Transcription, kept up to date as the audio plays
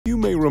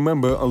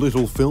remember a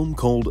little film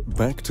called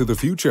Back to the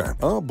Future?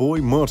 Our boy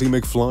Marty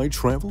McFly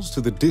travels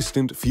to the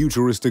distant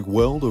futuristic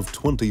world of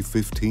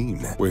 2015,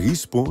 where he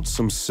sports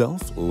some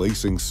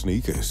self-lacing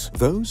sneakers.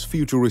 Those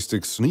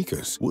futuristic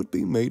sneakers would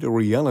be made a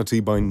reality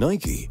by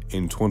Nike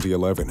in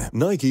 2011.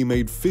 Nike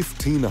made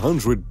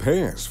 1,500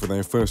 pairs for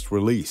their first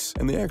release,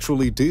 and they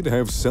actually did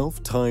have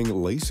self-tying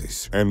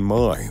laces. And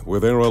my, were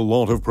there a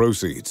lot of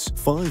proceeds,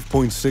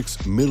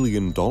 $5.6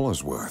 million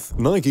worth.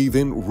 Nike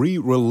then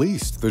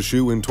re-released the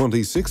shoe in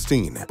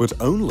 2016, but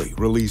only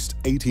released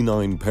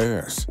 89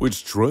 pairs,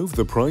 which drove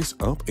the price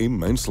up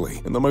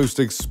immensely, and the most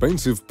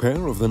expensive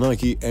pair of the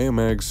Nike Air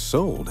Mags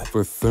sold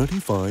for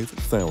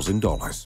 $35,000.